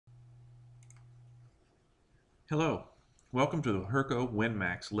Hello, welcome to the Hurco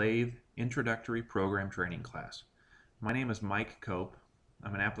WinMax Lathe Introductory Program Training class. My name is Mike Cope.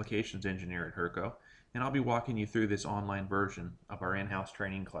 I'm an applications engineer at Hurco, and I'll be walking you through this online version of our in-house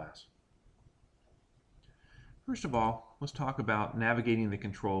training class. First of all, let's talk about navigating the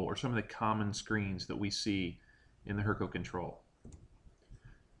control or some of the common screens that we see in the Hurco control.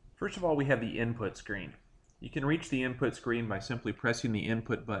 First of all, we have the input screen. You can reach the input screen by simply pressing the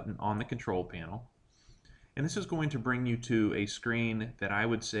input button on the control panel. And this is going to bring you to a screen that I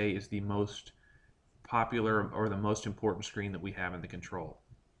would say is the most popular or the most important screen that we have in the control.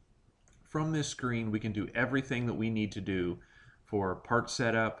 From this screen, we can do everything that we need to do for part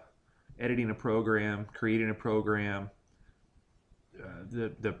setup, editing a program, creating a program,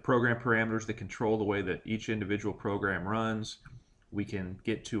 the program parameters that control the way that each individual program runs. We can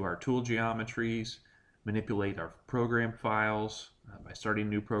get to our tool geometries, manipulate our program files by starting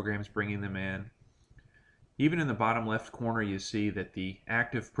new programs, bringing them in. Even in the bottom left corner, you see that the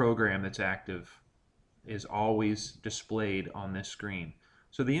active program that's active is always displayed on this screen.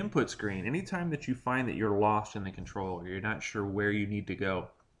 So the input screen, anytime that you find that you're lost in the control or you're not sure where you need to go,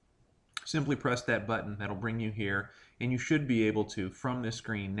 simply press that button. That'll bring you here, and you should be able to, from this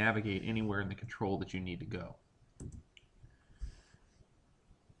screen, navigate anywhere in the control that you need to go.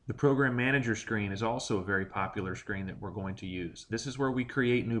 The Program Manager screen is also a very popular screen that we're going to use. This is where we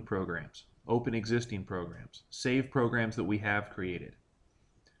create new programs, open existing programs, save programs that we have created.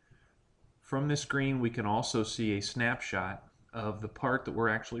 From this screen, we can also see a snapshot of the part that we're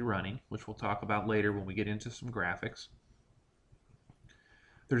actually running, which we'll talk about later when we get into some graphics.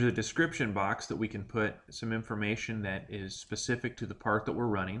 There's a description box that we can put some information that is specific to the part that we're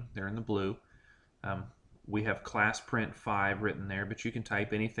running. There in the blue. We have class print 5 written there, but you can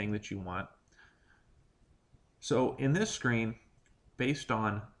type anything that you want. So in this screen, based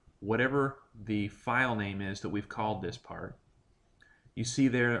on whatever the file name is that we've called this part, you see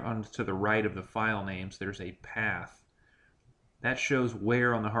there on to the right of the file names there's a path. That shows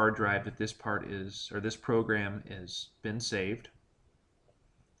where on the hard drive that this part is, or this program has been saved.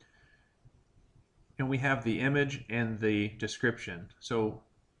 And we have the image and the description. So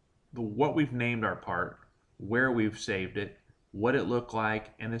what we've named our part, where we've saved it, what it looked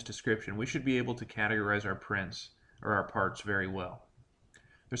like, and this description, we should be able to categorize our prints or our parts very well.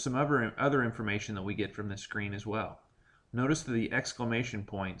 There's some other information that we get from this screen as well. Notice the exclamation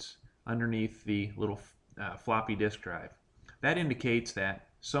points underneath the little floppy disk drive. That indicates that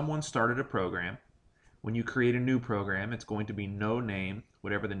someone started a program. When you create a new program, it's going to be no name,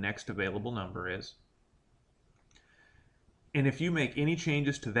 whatever the next available number is. And if you make any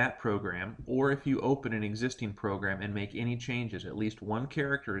changes to that program, or if you open an existing program and make any changes, at least one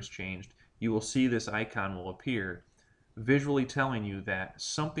character is changed, you will see this icon will appear, visually telling you that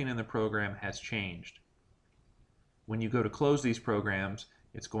something in the program has changed. When you go to close these programs,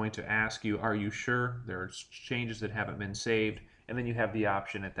 it's going to ask you, are you sure there are changes that haven't been saved? And then you have the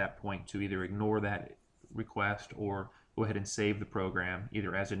option at that point to either ignore that request or go ahead and save the program,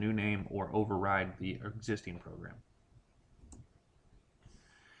 either as a new name or override the existing program.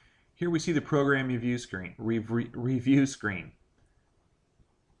 Here we see the program review screen.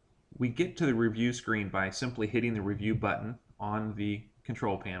 We get to the review screen by simply hitting the review button on the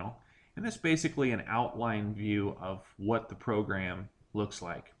control panel, and that's basically an outline view of what the program looks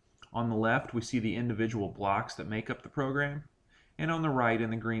like. On the left, we see the individual blocks that make up the program, and on the right in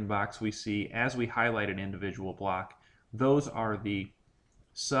the green box we see, as we highlight an individual block, those are the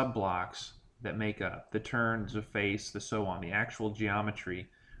sub blocks that make up the turns, the face, the so on, the actual geometry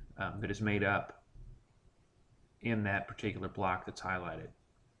that is made up in that particular block that's highlighted.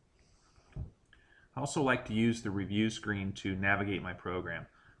 I also like to use the review screen to navigate my program.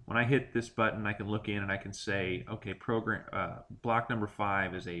 When I hit this button, I can look in and I can say, okay, block number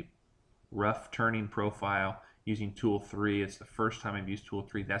 5 is a rough turning profile using tool 3. It's the first time I've used tool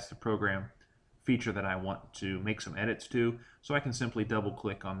 3. That's the program feature that I want to make some edits to. So I can simply double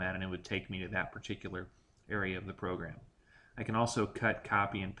click on that and it would take me to that particular area of the program. I can also cut,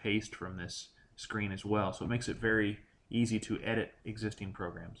 copy, and paste from this screen as well, so it makes it very easy to edit existing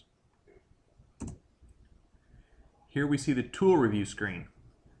programs. Here we see the tool review screen.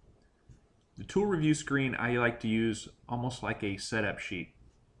 The tool review screen I like to use almost like a setup sheet.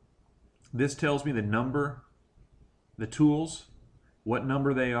 This tells me the number, the tools, what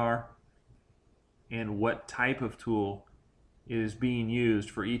number they are, and what type of tool is being used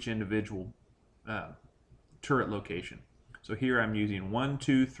for each individual turret location. So here I'm using 1,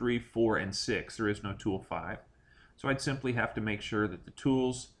 2, 3, 4, and 6. There is no tool 5. So I'd simply have to make sure that the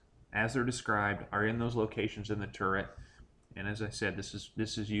tools, as they're described, are in those locations in the turret. And as I said,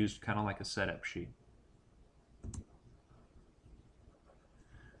 this is used kind of like a setup sheet.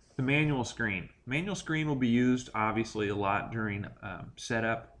 The manual screen. Manual screen will be used obviously a lot during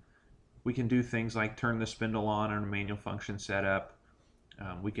setup. We can do things like turn the spindle on a manual function setup.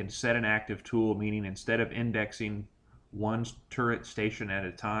 We can set an active tool, meaning instead of indexing one turret station at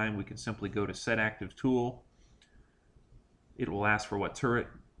a time, we can simply go to set active tool. It will ask for what turret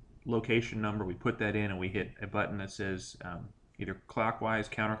location number. We put that in and we hit a button that says either clockwise,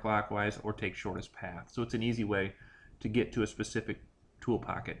 counterclockwise, or take shortest path. So it's an easy way to get to a specific tool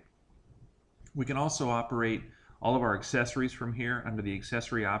pocket. We can also operate all of our accessories from here under the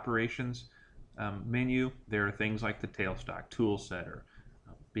accessory operations menu. There are things like the tailstock, tool setter,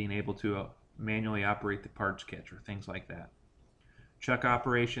 being able to manually operate the parts catcher, things like that. Chuck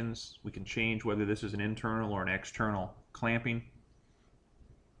operations, we can change whether this is an internal or an external clamping.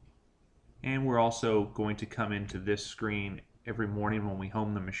 And we're also going to come into this screen every morning when we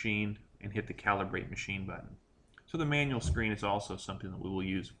home the machine and hit the calibrate machine button. So the manual screen is also something that we will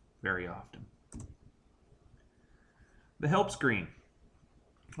use very often. The help screen.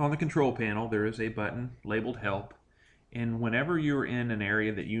 On the control panel there is a button labeled help, and whenever you're in an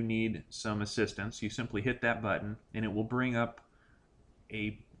area that you need some assistance, you simply hit that button and it will bring up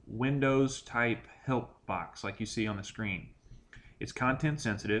a Windows type help box like you see on the screen. It's content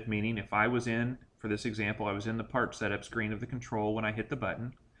sensitive, meaning if I was in, for this example, I was in the part setup screen of the control when I hit the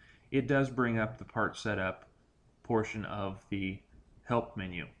button, it does bring up the part setup portion of the help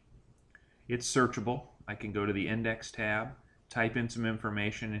menu. It's searchable. I can go to the index tab, type in some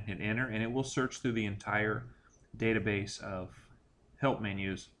information and hit enter, and it will search through the entire database of help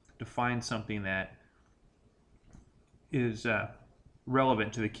menus to find something that is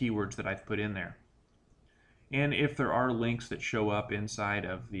relevant to the keywords that I've put in there. And if there are links that show up inside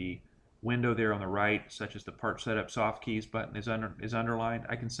of the window there on the right, such as the part setup soft keys button is underlined,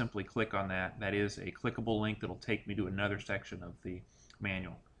 I can simply click on that. That is a clickable link that will take me to another section of the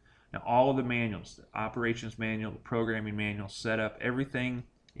manual. Now all of the manuals, the operations manual, the programming manual, setup, everything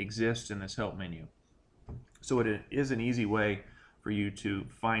exists in this help menu. So it is an easy way for you to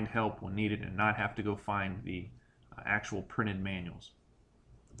find help when needed and not have to go find the actual printed manuals.